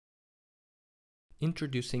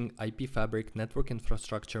Introducing IP Fabric Network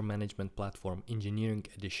Infrastructure Management Platform Engineering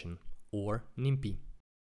Edition, or NIMPEE.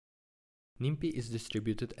 NIMPEE is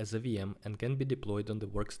distributed as a VM and can be deployed on the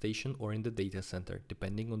workstation or in the data center,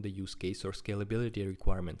 depending on the use case or scalability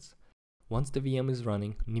requirements. Once the VM is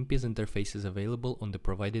running, NIMPEE's interface is available on the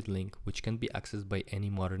provided link, which can be accessed by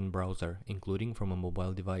any modern browser, including from a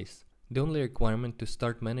mobile device. The only requirement to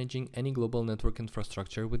start managing any global network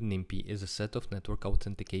infrastructure with NIMPEE is a set of network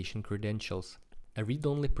authentication credentials. A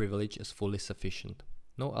read-only privilege is fully sufficient.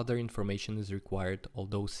 No other information is required,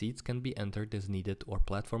 although seeds can be entered as needed or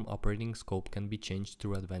platform operating scope can be changed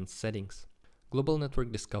through advanced settings. Global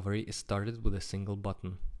network discovery is started with a single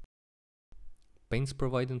button. Panes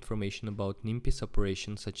provide information about NIMPEE's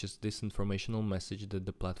operation, such as this informational message that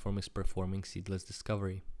the platform is performing seedless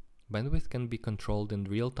discovery. Bandwidth can be controlled in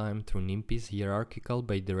real time through NIMPEE's hierarchical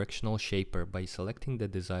bidirectional shaper by selecting the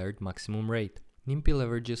desired maximum rate. NIMPEE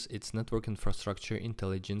leverages its network infrastructure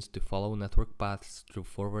intelligence to follow network paths through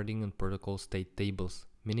forwarding and protocol state tables,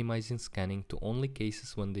 minimizing scanning to only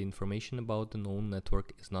cases when the information about the known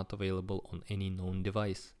network is not available on any known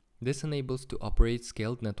device. This enables to operate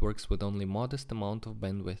scaled networks with only modest amount of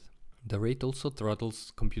bandwidth. The rate also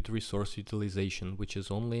throttles compute resource utilization, which is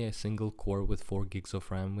only a single core with 4 GB of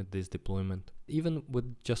RAM with this deployment. Even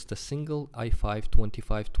with just a single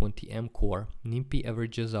i5-2520M core, NIMPEE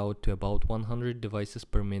averages out to about 100 devices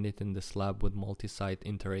per minute in the slab with multi-site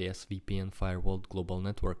inter-AS VPN firewalled global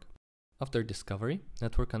network. After discovery,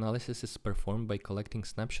 network analysis is performed by collecting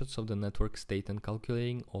snapshots of the network state and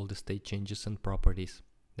calculating all the state changes and properties.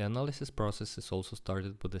 The analysis process is also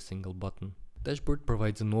started with a single button. Dashboard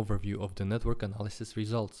provides an overview of the network analysis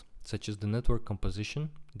results, such as the network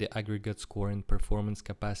composition, the aggregate score in performance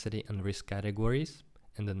capacity and risk categories,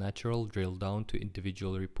 and the natural drill down to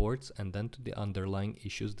individual reports and then to the underlying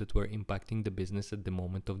issues that were impacting the business at the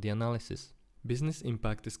moment of the analysis. Business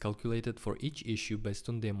impact is calculated for each issue based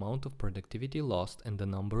on the amount of productivity lost and the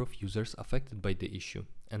number of users affected by the issue,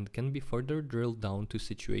 and can be further drilled down to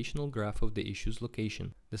situational graph of the issue's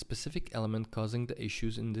location. The specific element causing the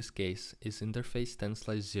issues in this case is interface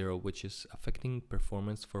 10/0, which is affecting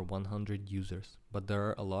performance for 100 users, but there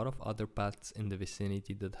are a lot of other paths in the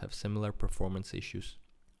vicinity that have similar performance issues.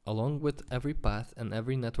 Along with every path and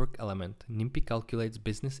every network element, NIMPEE calculates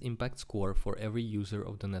business impact score for every user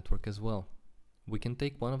of the network as well. We can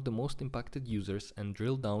take one of the most impacted users and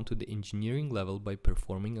drill down to the engineering level by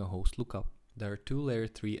performing a host lookup. There are 2 layer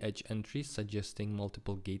 3 edge entries suggesting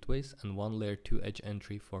multiple gateways and 1 layer 2 edge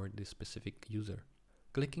entry for the specific user.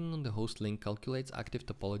 Clicking on the host link calculates active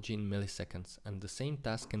topology in milliseconds, and the same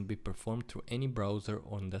task can be performed through any browser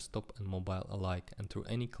on desktop and mobile alike, and through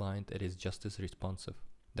any client it is just as responsive.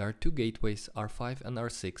 There are 2 gateways, R5 and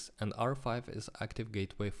R6, and R5 is active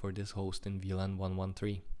gateway for this host in VLAN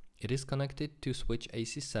 113. It is connected to switch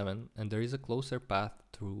AC7 and there is a closer path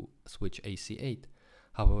through switch AC8.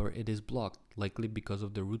 However, it is blocked, likely because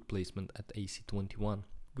of the route placement at AC21.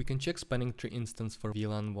 We can check spanning tree instance for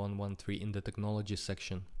VLAN 113 in the technology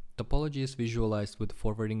section. Topology is visualized with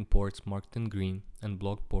forwarding ports marked in green and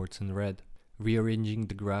blocked ports in red. Rearranging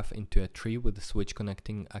the graph into a tree with the switch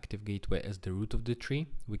connecting active gateway as the root of the tree,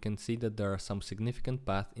 we can see that there are some significant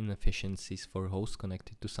path inefficiencies for hosts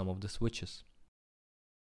connected to some of the switches.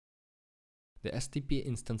 The STP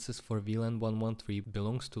instances for VLAN 113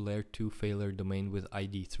 belongs to layer 2 failure domain with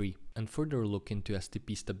ID 3, and further look into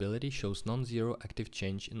STP stability shows non-zero active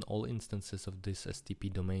change in all instances of this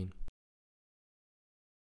STP domain.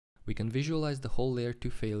 We can visualize the whole layer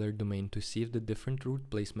 2 failure domain to see if the different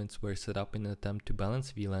route placements were set up in an attempt to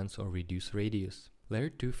balance VLANs or reduce radius.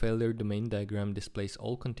 Layer 2 failure domain diagram displays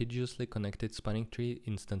all contiguously connected spanning tree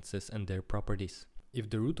instances and their properties. If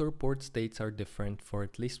the route or port states are different for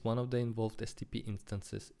at least one of the involved STP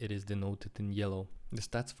instances, it is denoted in yellow. The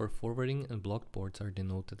stats for forwarding and blocked ports are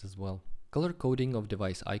denoted as well. Color coding of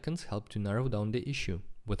device icons help to narrow down the issue,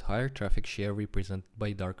 with higher traffic share represented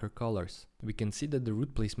by darker colors. We can see that the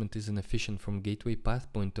route placement is inefficient from gateway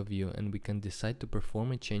path point of view, and we can decide to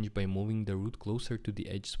perform a change by moving the route closer to the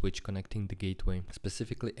edge switch connecting the gateway,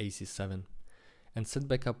 specifically AC7. And set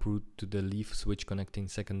backup route to the leaf switch connecting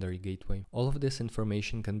secondary gateway. All of this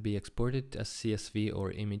information can be exported as CSV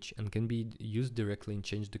or image and can be used directly in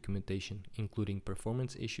change documentation, including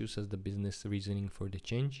performance issues as the business reasoning for the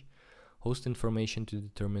change, host information to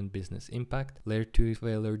determine business impact, layer 2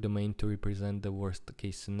 failure domain to represent the worst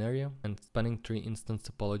case scenario, and spanning tree instance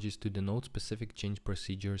topologies to denote specific change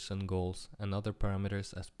procedures and goals, and other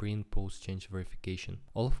parameters as pre and post change verification,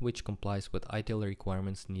 all of which complies with ITIL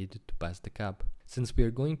requirements needed to pass the CAB. Since we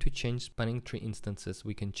are going to change spanning tree instances,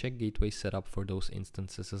 we can check gateway setup for those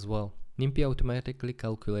instances as well. NIMPEE automatically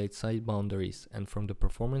calculates site boundaries, and from the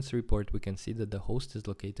performance report we can see that the host is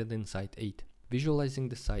located in site 8. Visualizing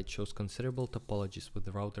the site shows considerable topologies with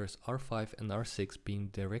the routers R5 and R6 being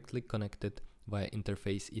directly connected via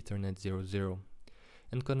interface Ethernet 00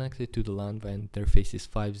 and connected to the LAN via interfaces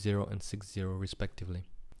 5.0 and 6.0 respectively.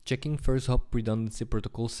 Checking first hop redundancy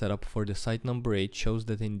protocol setup for the site number 8 shows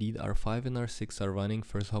that indeed R5 and R6 are running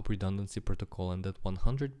first hop redundancy protocol and that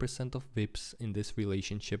 100% of VIPs in this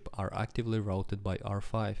relationship are actively routed by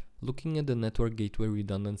R5. Looking at the network gateway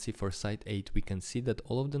redundancy for site 8, we can see that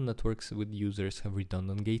all of the networks with users have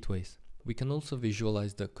redundant gateways. We can also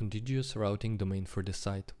visualize the contiguous routing domain for the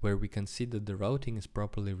site, where we can see that the routing is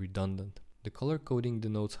properly redundant. The color coding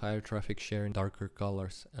denotes higher traffic share in darker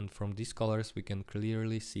colors, and from these colors we can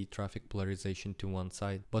clearly see traffic polarization to one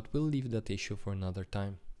side, but we'll leave that issue for another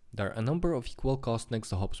time. There are a number of equal cost next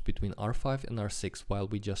hops between R5 and R6, while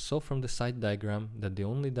we just saw from the site diagram that the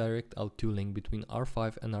only direct L2 link between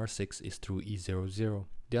R5 and R6 is through E00.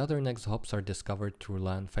 The other next hops are discovered through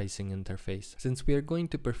LAN facing interface. Since we are going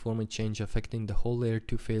to perform a change affecting the whole layer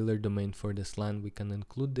 2 failure domain for this LAN, we can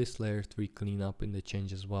include this layer 3 cleanup in the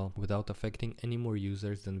change as well, without affecting any more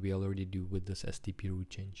users than we already do with this STP route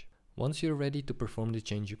change. Once you're ready to perform the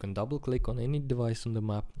change, you can double click on any device on the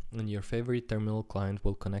map and your favorite terminal client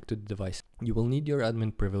will connect to the device. You will need your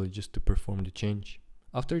admin privileges to perform the change.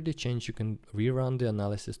 After the change, you can rerun the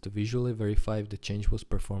analysis to visually verify if the change was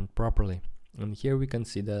performed properly. And here we can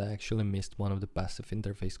see that I actually missed one of the passive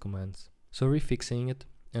interface commands. So refixing it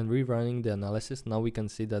and rerunning the analysis, now we can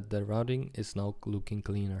see that the routing is now looking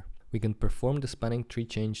cleaner. We can perform the spanning tree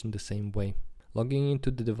change in the same way. Logging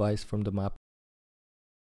into the device from the map,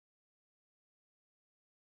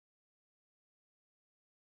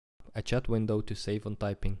 a chat window to save on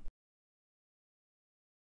typing,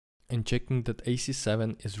 and checking that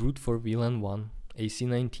AC7 is root for VLAN 1,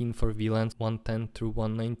 AC19 for VLANs 110 through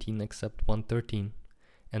 119 except 113,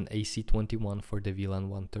 and AC21 for the VLAN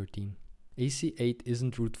 113. AC8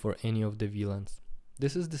 isn't root for any of the VLANs.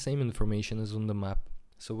 This is the same information as on the map,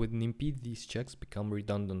 so with NIMPEE these checks become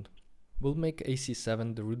redundant. We'll make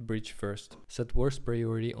AC7 the root bridge first, set worst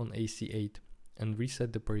priority on AC8, and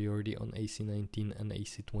reset the priority on AC19 and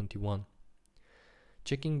AC21.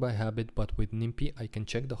 Checking by habit, but with NIMPEE I can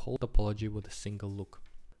check the whole topology with a single look.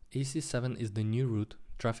 AC7 is the new route.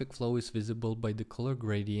 Traffic flow is visible by the color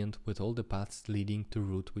gradient with all the paths leading to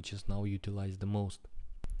route, which is now utilized the most.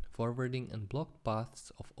 Forwarding and blocked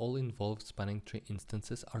paths of all involved spanning tree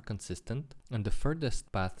instances are consistent, and the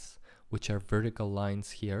furthest paths, which are vertical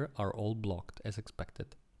lines here, are all blocked as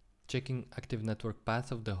expected. Checking active network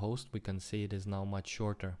path of the host, we can see it is now much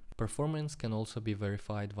shorter. Performance can also be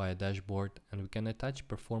verified via dashboard, and we can attach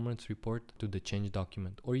performance report to the change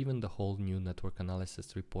document or even the whole new network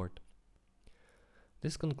analysis report.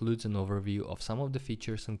 This concludes an overview of some of the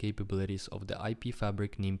features and capabilities of the IP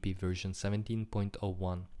Fabric NIMPEE version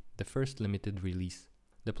 17.01, the first limited release.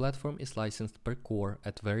 The platform is licensed per core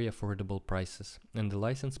at very affordable prices, and the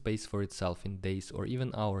license pays for itself in days or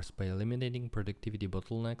even hours by eliminating productivity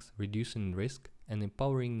bottlenecks, reducing risk, and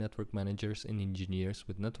empowering network managers and engineers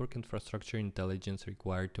with network infrastructure intelligence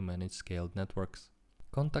required to manage scaled networks.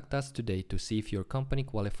 Contact us today to see if your company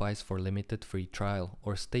qualifies for limited free trial,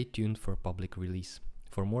 or stay tuned for public release.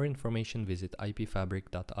 For more information, visit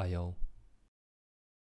ipfabric.io.